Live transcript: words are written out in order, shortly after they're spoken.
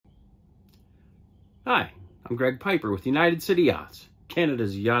Hi, I'm Greg Piper with United City Yachts,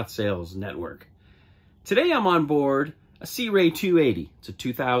 Canada's yacht sales network. Today I'm on board a Sea Ray 280. It's a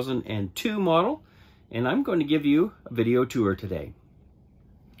 2002 model, and I'm going to give you a video tour today.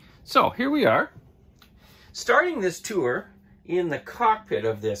 So here we are, starting this tour in the cockpit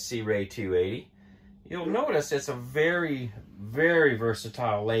of this Sea Ray 280. You'll notice it's a very, very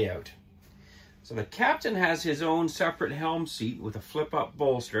versatile layout. So the captain has his own separate helm seat with a flip-up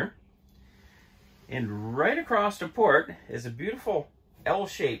bolster. And right across the port is a beautiful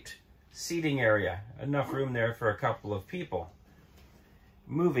L-shaped seating area. Enough room there for a couple of people.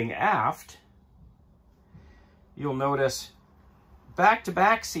 Moving aft, you'll notice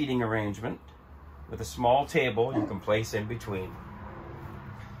back-to-back seating arrangement with a small table you can place in between.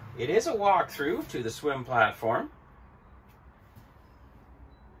 It is a walk-through to the swim platform.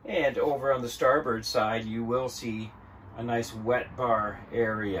 And over on the starboard side, you will see a nice wet bar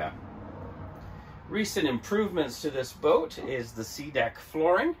area. Recent improvements to this boat is the sea deck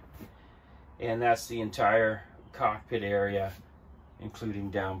flooring, and that's the entire cockpit area, including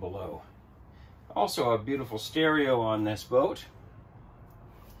down below. Also a beautiful stereo on this boat.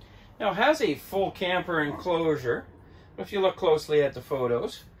 Now it has a full camper enclosure, but if you look closely at the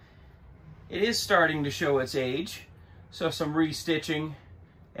photos, it is starting to show its age, so some restitching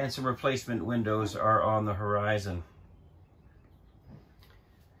and some replacement windows are on the horizon.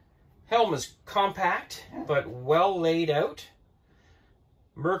 Helm is compact, but well laid out.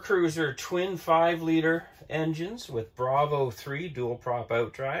 Mercruiser twin 5-liter engines with Bravo 3 dual prop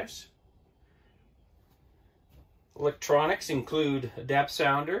outdrives. Electronics include a depth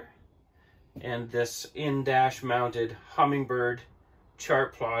sounder and this in-dash mounted Hummingbird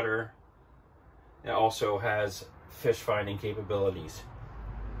chart plotter. It also has fish finding capabilities.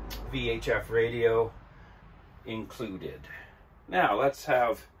 VHF radio included. Now let's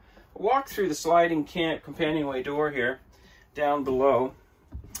have walk through the sliding companionway door here down below.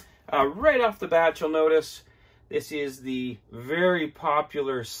 Right off the bat, you'll notice this is the very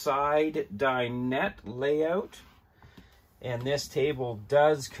popular side dinette layout, and this table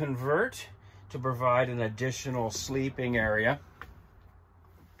does convert to provide an additional sleeping area.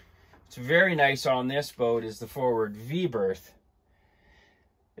 What's very nice on this boat is the forward V berth.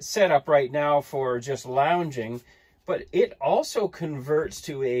 It's set up right now for just lounging, but it also converts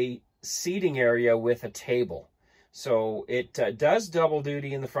to a seating area with a table. So it does double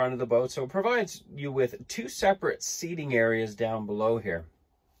duty in the front of the boat, so it provides you with two separate seating areas down below here.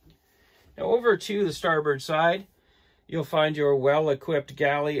 Now over to the starboard side, you'll find your well-equipped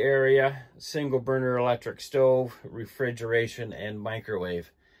galley area, single burner electric stove, refrigeration, and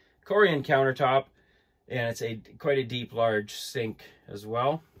microwave. Corian countertop, and it's quite a deep, large sink as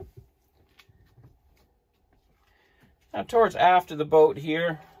well. Now towards aft of the boat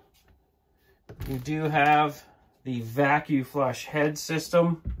here, you do have the vacuum flush head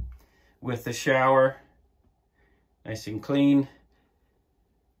system with the shower, nice and clean.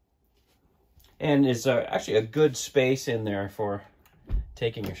 And is actually a good space in there for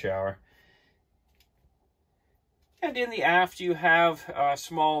taking a shower. And in the aft you have a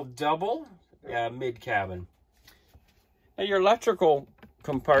small double mid-cabin. Now your electrical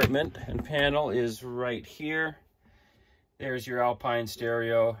compartment and panel is right here. There's your Alpine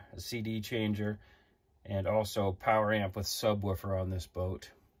stereo, a CD changer, and also power amp with subwoofer on this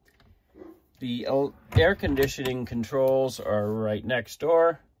boat. The air conditioning controls are right next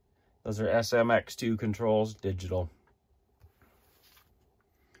door. Those are SMX2 controls, digital.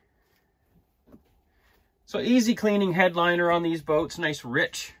 So easy cleaning headliner on these boats, nice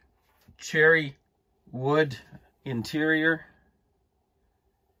rich cherry wood interior.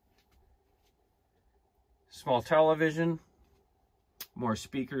 Small television. More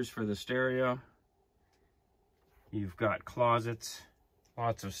speakers for the stereo. You've got closets,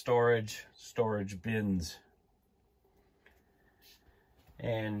 lots of storage bins.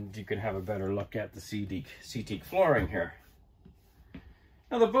 And you can have a better look at the sea-teak flooring here.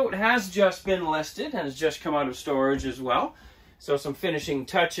 Now the boat has just been listed and has just come out of storage as well. So some finishing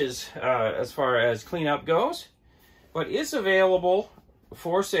touches as far as cleanup goes. But is available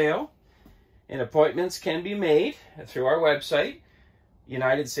for sale, and appointments can be made through our website,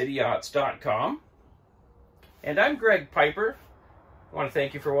 UnitedCityYachts.com. And I'm Greg Piper. I want to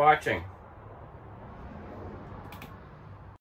thank you for watching.